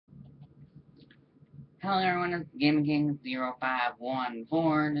Hello everyone, it's Gaming King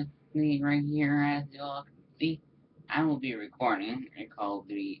 0514. This is me right here, as you all can see. I will be recording a Call of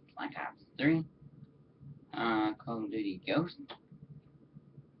Duty Black Ops 3, Call of Duty Ghost,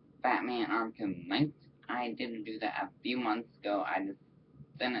 Batman Arkham Knight. I didn't do that a few months ago. I just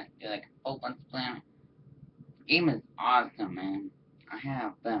didn't do like a full month's plan. The game is awesome, man. I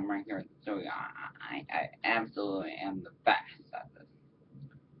have them right here. So I absolutely am the best at this.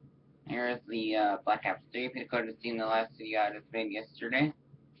 Here's the Black Ops 3. If you could have seen the last video I just made yesterday.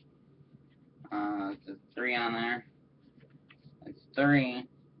 It says 3 on there. It's 3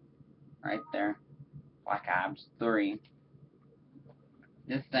 right there. Black Ops 3.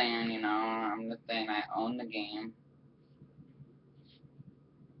 Just saying, I'm just saying I own the game.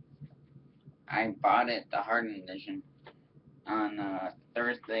 I bought it, the Hardened Edition, on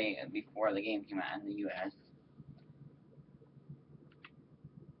Thursday before the game came out in the US.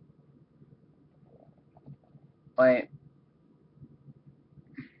 But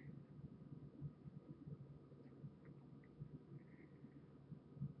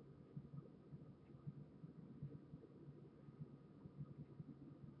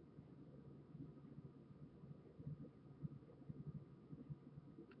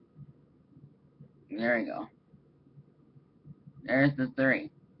there you go. There's the 3.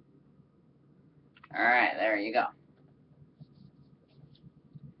 Alright, there you go.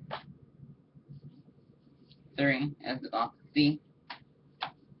 3 as the box C.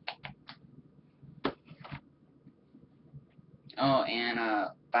 Oh, and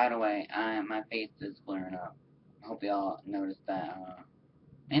by the way, my face is clearing up. I hope y'all noticed that.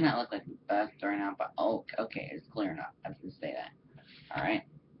 May not look like the best right now, but oh, okay, it's clearing up. I have to say that. Alright.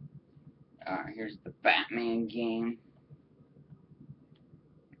 Here's the Batman game.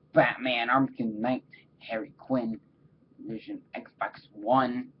 Batman Arkham Knight, Harley Quinn, Vision, Xbox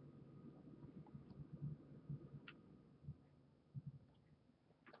One.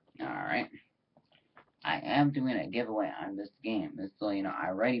 Alright. I am doing a giveaway on this game. Just so you know, I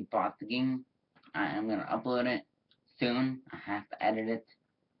already bought the game. I am going to upload it soon. I have to edit it.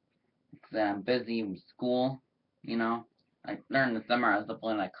 Because I'm busy with school, Like, during the summer, I was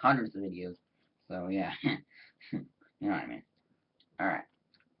uploading like hundreds of videos. So, yeah. You know what I mean. Alright.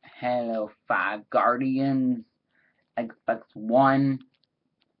 Halo 5 Guardians, Xbox One.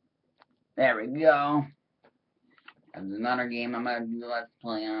 There we go. There's another game I'm going to do Let's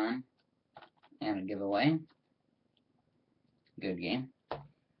Play on. And a giveaway. Good game.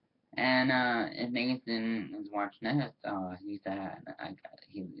 And if Nathan is watching this, he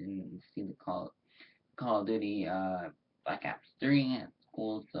didn't see the Call of Duty Black Ops 3 at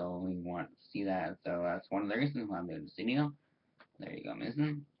school, so we want to see that. So that's one of the reasons why I'm doing this video. There you go,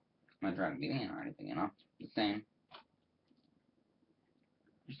 Mason. I'm not trying to be mean or anything, Just saying.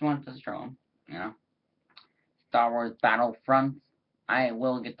 Just wanted to show him, Star Wars Battlefront. I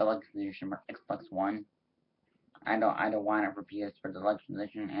will get the Deluxe Edition for Xbox One. I don't want it for PS for the Deluxe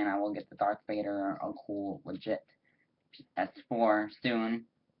Edition, and I will get the Darth Vader, a cool, legit PS4 soon.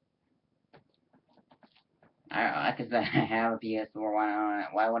 Like I said, I have a PS4.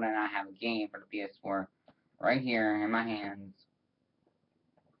 Why would I not have a game for the PS4 right here in my hands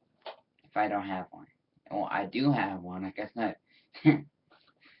if I don't have one? Well, I do have one. Like I said,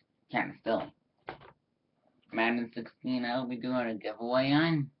 kind of silly. Madden 16, I'll be doing a giveaway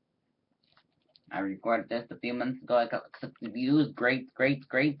on. I recorded this a few months ago. I got like 60 views. Great.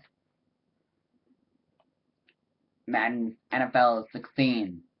 Madden NFL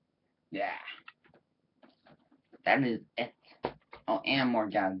 16. Yeah. That is it. Oh, and more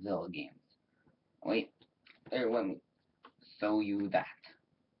Godzilla games. Wait. There, let me show you that.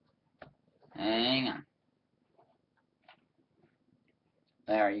 Hang on.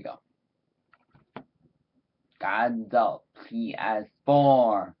 There you go. Godzilla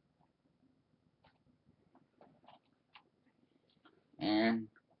PS4. And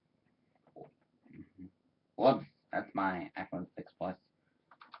whoops, that's my iPhone 6 Plus.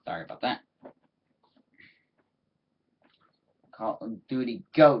 Sorry about that. Call of Duty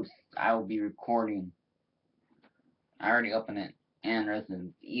Ghost. I will be recording. I already opened it. And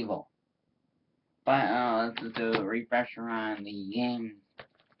Resident Evil. But let's just do a refresher on the games.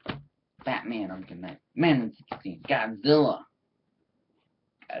 Batman Arkham Knight. Man 16. Godzilla.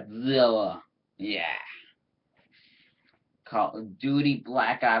 Yeah. Call of Duty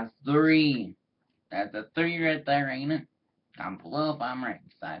Black Ops 3. That's a 3 right there, ain't it? Comment below if I'm right,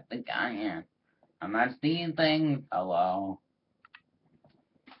 because I think I am. I'm not seeing things. Hello.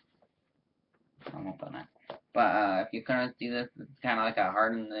 I'm open that. But if you couldn't see this, it's kind of like a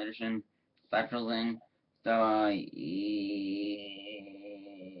hardened edition special thing. So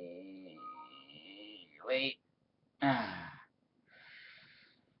wait. Ah,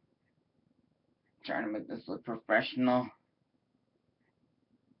 trying to make this look professional.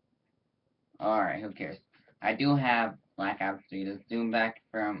 Alright, who cares? I do have Black Ops 3. Just zoom back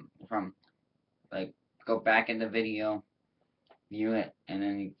from, like, go back in the video, view it, and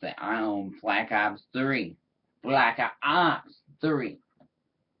then you say, I own Black Ops 3. Black Ops 3.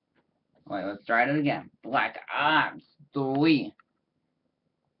 Wait, let's try it again. Black Ops 3.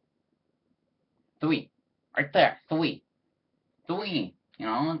 3. Right there. 3. 3. You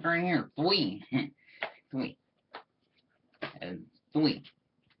know, it's right here. 3. 3. And 3.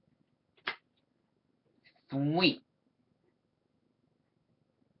 3.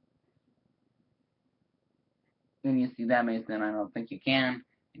 Can you see that, Mason? I don't think you can.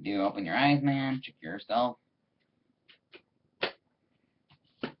 You do open your eyes, man. Check yourself.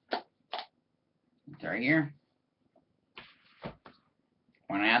 It's right here.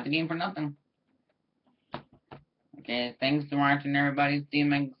 Went out the game for nothing. Okay, thanks for watching, everybody. See you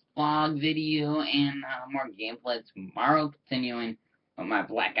next vlog video and more gameplay tomorrow. Continuing with my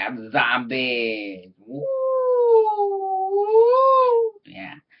Black Ops Zombies. Woo!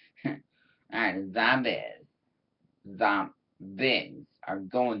 Yeah. Alright, Zombies are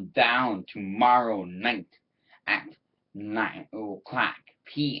going down tomorrow night at 9 o'clock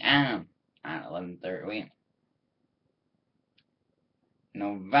p.m. on 11/30.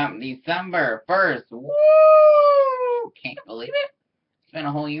 December 1st. Woo! Can't believe it. It's been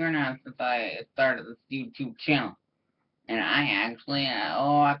a whole year now since I started this YouTube channel. And I actually,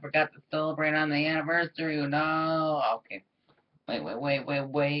 I forgot to celebrate on the anniversary. No. Okay.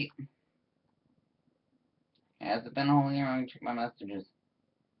 Wait. Has it been a whole year? Let me check my messages.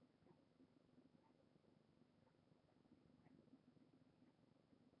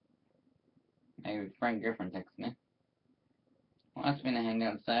 Maybe Frank Griffin texted me. Wants me to hang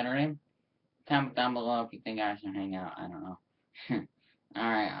out Saturday. Comment down below if you think I should hang out. I don't know.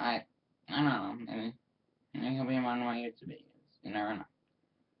 Alright, I don't know. Maybe he'll be on one of my YouTube videos. You never know.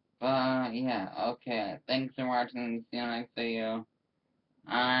 But, yeah, okay. Thanks for watching. See you next video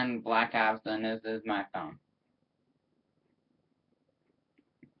on Black Ops, and this is my phone.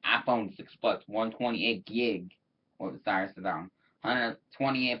 iPhone 6 Plus, 128 gig. Oh, sorry, sit down.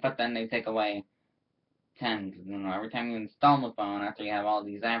 128, but then they take away 10. Because, you know, every time you install the phone, after you have all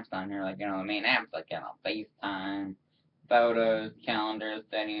these apps on here, like, you know, the main apps, like, you know, FaceTime, photos, calendars,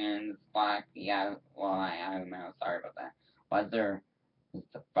 settings, Slack, yeah, well, I'm sorry about that. Weather,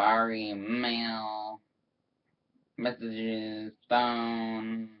 Safari, mail, messages,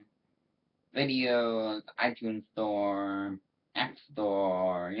 phone, videos, iTunes Store, App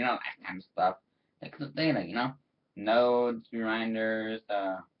Store, you know, that kind of stuff. Takes the data, you know? Notes, reminders,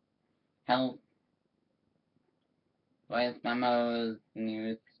 health, voice memos,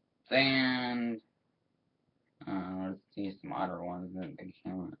 news, and, let's see some other ones that they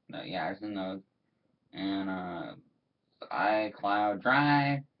can, yeah, there's some notes, and, iCloud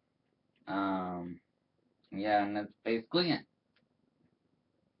Drive, yeah, and that's basically it.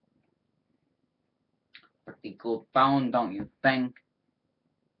 Pretty cool phone, don't you think?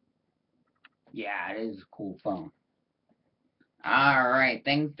 Yeah, it is a cool phone. Alright,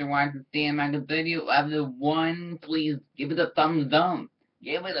 thanks for watching CMX video. Everyone, please give it a thumbs up.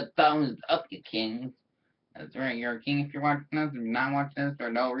 Give it a thumbs up, you kings. That's right, you're a king if you're watching this. If you're not watching this for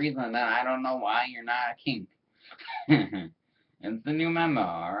no reason, then I don't know why you're not a king. It's the new memo,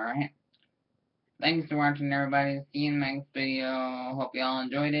 alright? Thanks for watching, everybody. See you in the next video. Hope you all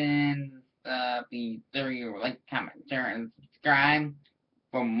enjoyed it. Please like, comment, share, and subscribe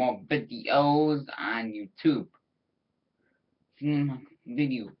for more videos on YouTube. See you in the next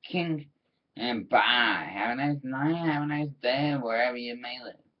video, king. And bye. Have a nice night. Have a nice day wherever you may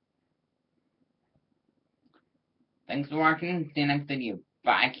live. Thanks for watching. See you next video.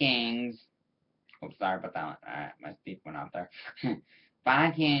 Bye, kings. Oh, sorry about that one. My speech went out there.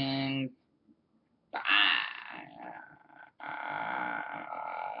 Bye, kings.